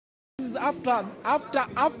This is aftermath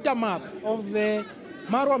of the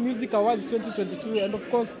MARWA Music Awards 2022, and of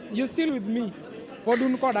course, you're still with me,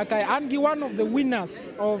 Podun Kodakai, and one of the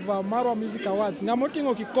winners of MARWA Music Awards.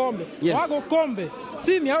 Ngamotingo Kikombe. Yes. Wago Kombe.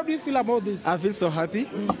 Simmy, how do you feel about this? I feel so happy.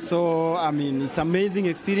 So I mean, it's an amazing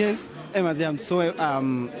experience. I'm so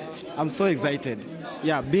excited.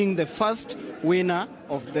 Yeah, being the first winner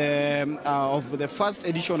of the first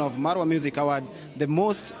edition of MARWA Music Awards, the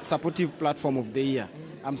most supportive platform of the year.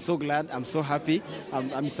 I'm so glad. I'm so happy.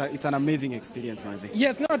 It's an amazing experience, Mazi.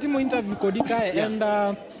 Yes, now Timo interview Kodika,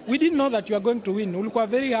 and we didn't know that you are going to win. Ulikuwa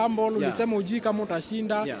very humble. Ulisema ujui kama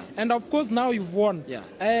utashinda. And of course, now you've won.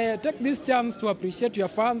 Take this chance to appreciate your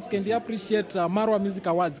fans. Can you appreciate MARWA Music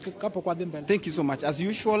Awards? Thank you so much. As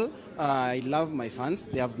usual, I love my fans.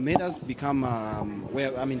 They have made us become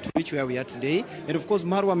to reach where we are today. And of course,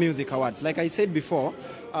 MARWA Music Awards. Like I said before,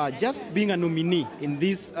 just being a nominee in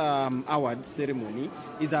this awards ceremony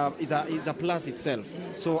is a plus itself.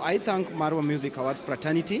 So I thank MARWA Music Awards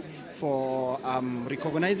fraternity for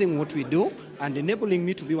recognizing what we do and enabling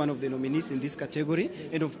me to be one of the nominees in this category.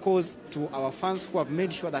 And of course, to our fans who have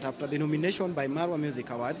made sure that after the nomination by MARWA Music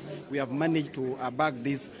Awards, we have managed to bag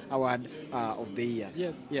this award of the year.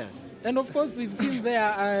 Yes. And of course, we've seen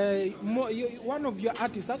there one of your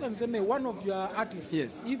artists, one of your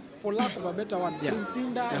artists, if for lack of a better one, Prince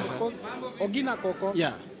Inda, and of course, Ogina Koko.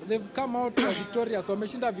 They've come out victorious.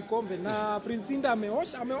 Wameshinda vikombe na Prince Inda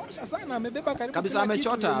ameosha sana, amebeba karibu kabisa,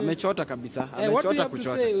 amechota kabisa. What do you have to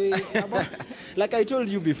say about like I told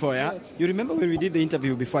you before, you remember when we did the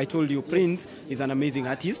interview before, I told you Prince is an amazing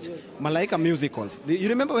artist. Malaika Musicals. You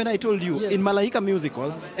remember when I told you in Malaika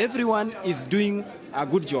Musicals, everyone is doing a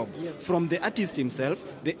good job. From the artist himself,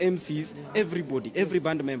 the MCs, everybody, every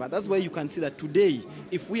band member. That's why you can see that today,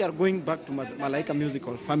 if we are going back to Malaika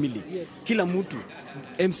Musical family, kila mtu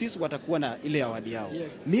MCs watakuwa na ile awadi yao.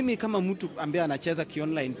 Mimi kama mtu ambaye anacheza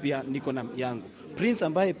ki-online pia niko na yangu. Prince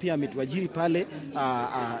ambaye pia ametuajiri pale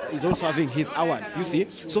is also having his awards, you see.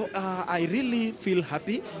 So I really feel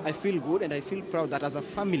happy, I feel good, and I feel proud that as a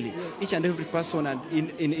family, each and every person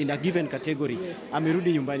in a given category,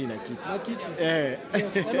 amerudi nyumbani na kitu.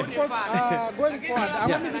 And of course, going forward,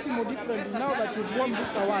 I'm a bit more different now that you've won this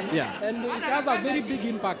award. And it has a very big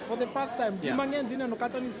impact. For the first time, Jimangen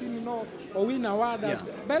didn't know or win award as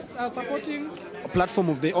best supporting platform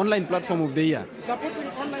of the online platform of the year. Supporting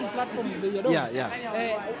online platform of the year.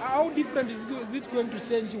 How different is it going to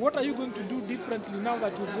change? What are you going to do differently now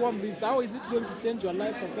that you've won this? How is it going to change your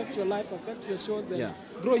life, affect your shows, and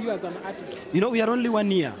grow you as an artist? You know, we are only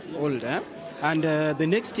 1 year old, and the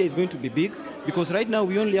next year is going to be big because right now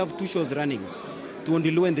we only have 2 shows running.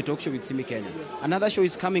 Tuondilu and the talk show with Simmy Kenya. Another show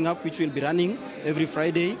is coming up which will be running every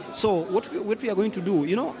Friday. So what we are going to do,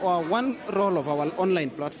 you know, one role of our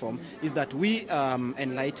online platform is that we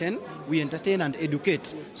enlighten, we entertain and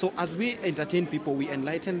educate. So as we entertain people, we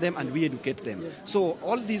enlighten them and we educate them. So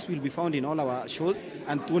all this will be found in all our shows,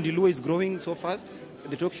 and Tuondilu is growing so fast.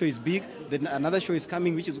 The talk show is big. Then another show is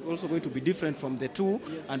coming which is also going to be different from the 2.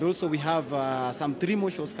 And also we have some 3 more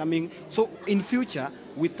shows coming. So in future,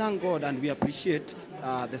 we thank God and we appreciate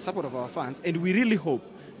the support of our fans. And we really hope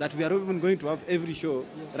that we are even going to have every show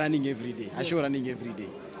running every day. A show running every day.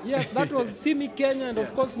 Yes, that was Simmy Kenya, and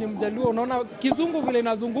of course ni Mjaluo. Unaona kizungu vile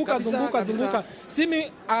inazunguka zunguka.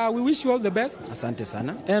 Simmy, we wish you all the best. Asante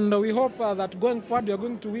sana. And we hope that going forward you are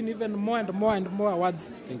going to win even more and more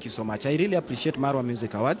awards. Thank you so much. I really appreciate MARWA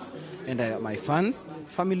Music Awards and my fans,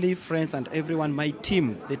 family, friends, and everyone. My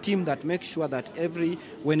team, the team that makes sure that every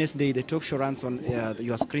Wednesday the talk show runs on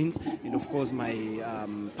your screens, and of course my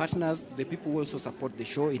partners, the people who also support the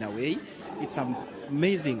show in a way. It's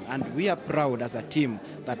amazing, and we are proud as a team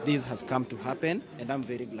that this has come to happen, and I'm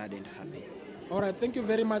very glad and happy. All right, thank you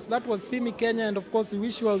very much. That was Simmy Kenya, and of course we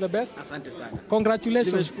wish you all the best. Asante sana.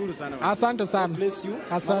 Congratulations. Asante sana. God bless you.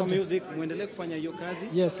 MARWA Music, muendelee kufanya hiyo kazi.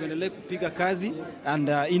 Muendelee kupiga kazi, and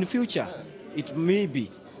in future it may be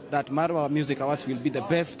that MARWA Music Awards will be the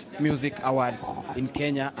best music awards in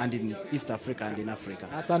Kenya and in East Africa and in Africa.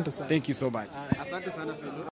 Asante sana. Thank you so much. Asante sana.